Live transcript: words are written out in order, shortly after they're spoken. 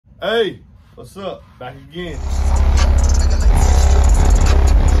Hey, what's up? Back again.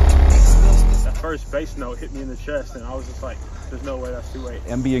 That first bass note hit me in the chest, and I was just like, there's no way that's 2/8.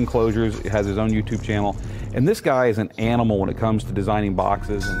 MB Enclosures has his own YouTube channel, and this guy is an animal when it comes to designing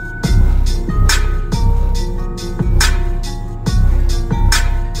boxes.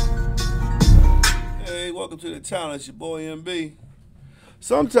 Hey, welcome to the channel. It's your boy MB.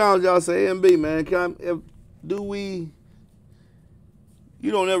 Sometimes y'all say, MB, man, you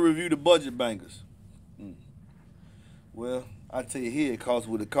don't ever review the budget bankers. Well, I tell you here, it costs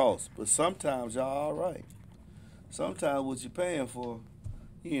what it costs. But sometimes y'all all right. Sometimes what you're paying for,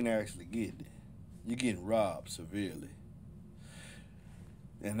 you ain't actually getting it. You're getting robbed severely.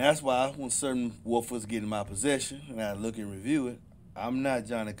 And that's why when certain woofers get in my possession and I look and review it, I'm not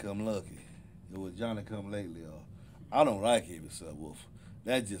Johnny Come Lucky. It was Johnny Come Lately. I don't like heavy subwoofer.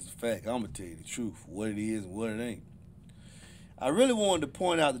 That's just a fact. I'm going to tell you the truth, what it is and what it ain't. I really wanted to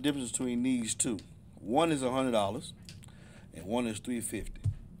point out the difference between these two. One is $100 and one is $350.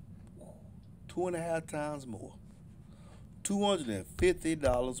 2.5 times more.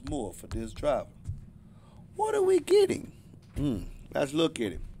 $250 more for this driver. What are we getting? Let's look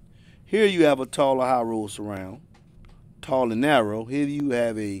at it. Here you have a taller high roll surround. Tall and narrow. Here you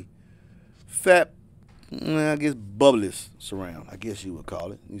have a fat, I guess, bubbleless surround. I guess you would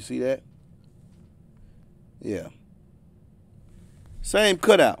call it. You see that? Yeah. Same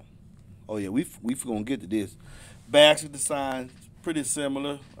cutout. Oh yeah, we gonna get to this. Backs of design pretty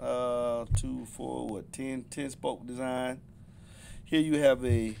similar. 10 spoke design. Here you have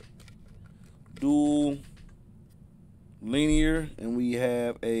a dual linear, and we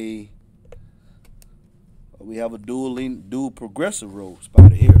have a dual progressive roll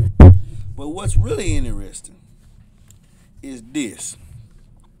spotted here. But what's really interesting is this.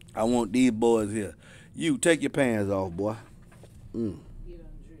 I want these boys here. You take your pants off, boy.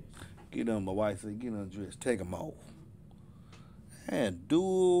 Get on. My wife said, get undressed. Take them off. And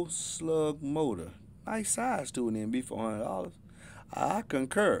dual slug motor. Nice size to an NB for $100. I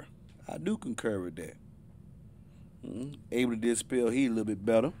concur. I do concur with that. Able to dispel heat a little bit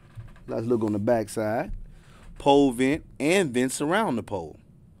better. Let's look on the back side. Pole vent and vents around the pole.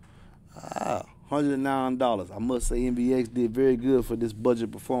 $109. I must say NVX did very good for this budget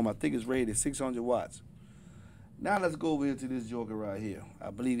performance. I think it's rated at 600 watts. Now let's go over here to this joker right here. I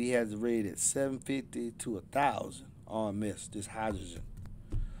believe he has it rated at 750 to 1,000 RMS. This hydrogen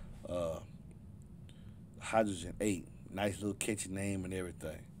 8. Nice little catchy name and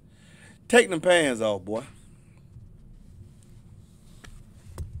everything. Take them pans off, boy.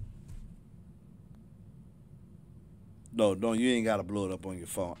 No, don't. You ain't gotta blow it up on your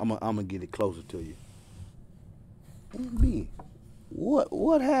phone. I'm gonna get it closer to you. MB,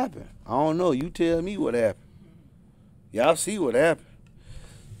 what happened? I don't know. You tell me what happened. Y'all see what happened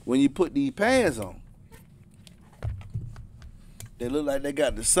when you put these pans on. They look like they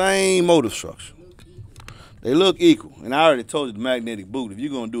got the same motor structure. They look equal. And I already told you the magnetic boot. If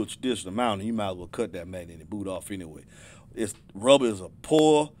you're gonna do a traditional mounting, you might as well cut that magnetic boot off anyway. Rubber is a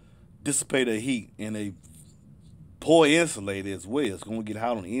poor dissipator of heat and a poor insulator as well. It's gonna get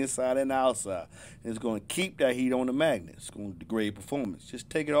hot on the inside and the outside. And it's gonna keep that heat on the magnet. It's gonna degrade performance. Just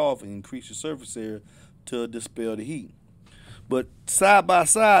take it off and increase your surface area to dispel the heat. But side by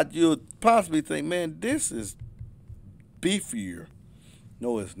side, you'll possibly think, man, this is beefier.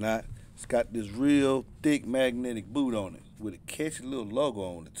 No, it's not. It's got this real thick magnetic boot on it with a catchy little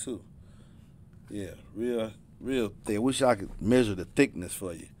logo on it too. Yeah, real thick. I wish I could measure the thickness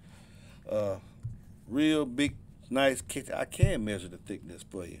for you. Real big, nice catchy. I can measure the thickness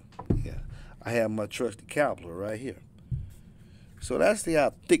for you. Yeah, I have my trusty calculator right here. So that's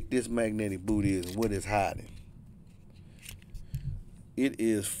how thick this magnetic boot is and what it's hiding. It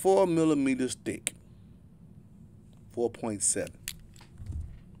is 4 millimeters thick, 4.7.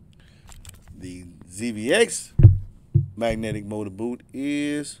 The ZVX magnetic motor boot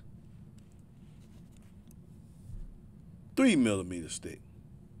is 3 millimeters thick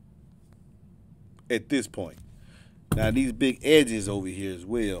at this point. Now these big edges over here as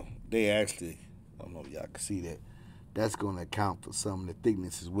well, they actually, I don't know if y'all can see that. That's going to account for some of the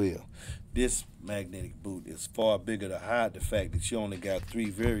thickness as well. This magnetic boot is far bigger to hide the fact that you only got 3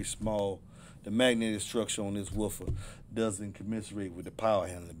 very small. The magnetic structure on this woofer doesn't commensurate with the power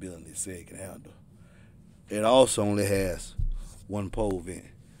handling ability it said it can handle. It also only has 1 pole vent,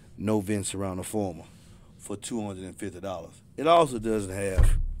 no vents around the former, for $250. It also doesn't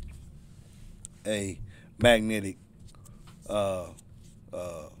have a magnetic, what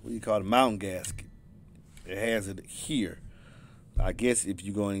do you call it, mounting gasket. It has it here. I guess if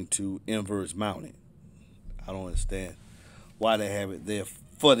you're going to inverse mount it. I don't understand why they have it there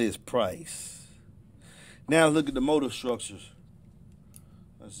for this price. Now look at the motor structures.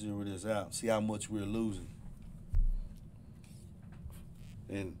 Let's zero this out. See how much we're losing.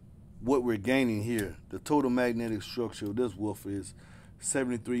 And what we're gaining here, the total magnetic structure of this woofer is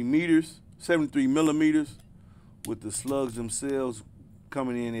 73 millimeters, with the slugs themselves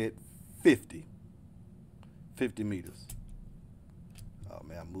coming in at 50 meters. Oh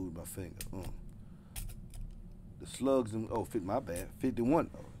man, I moved my finger. The slugs, my bad, 51.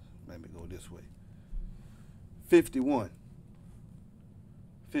 Oh, let me go this way. 51.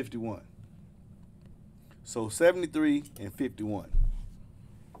 So 73 and 51.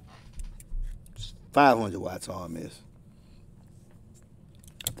 500 watts RMS.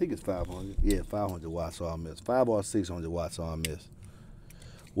 I think it's 500. Yeah, 500 watts RMS. 5 or 600 watts RMS.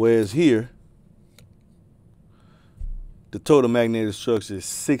 Whereas here, the total magnetic structure is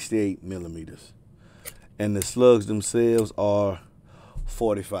 68 millimeters. And the slugs themselves are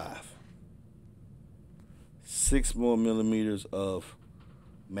 45. 6 more millimeters of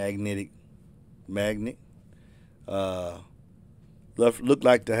magnet. Look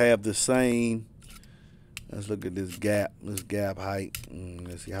like to have the same. Let's look at this gap height.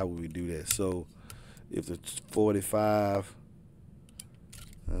 Let's see how we do that. So if it's 45,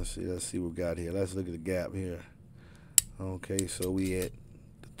 let's see what we got here. Let's look at the gap here. Okay, so we at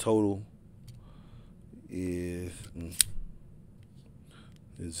the total is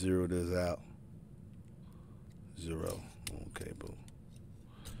zero this out. 0. Okay, boom.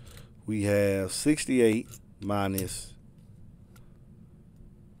 We have 68 minus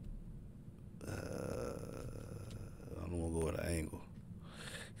I don't want to go at an angle.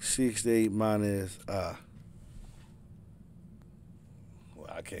 68 minus well,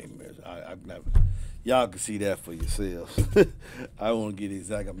 I can't measure. I've never. Y'all can see that for yourselves. I don't want to get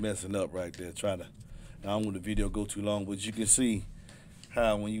exact. I'm messing up right there. I don't want the video to go too long, but you can see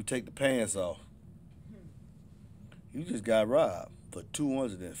how when you take the pants off, you just got robbed for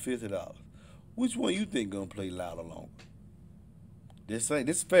 $250. Which one you think gonna play louder longer? This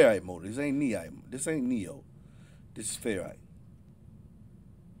is ferrite motor. This ain't Neo. This ain't Neo. This is ferrite.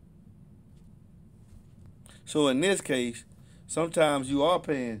 So in this case, sometimes you are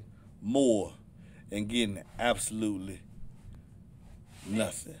paying more and getting absolutely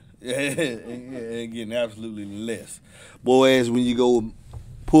nothing. And getting absolutely less. Boys, when you go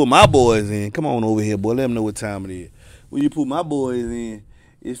pull my boys in, come on over here, boy. Let them know what time it is. When you pull my boys in,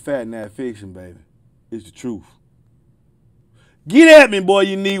 it's fact, not fiction, baby. It's the truth. Get at me, boy.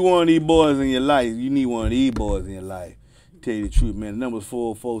 You need one of these boys in your life. You need one of these boys in your life. Tell you the truth, man. The number's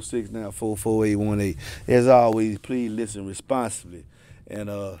 446-944-818. As always, please listen responsibly. And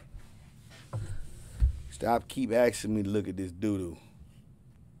keep asking me to look at this doo-doo.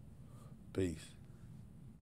 Peace.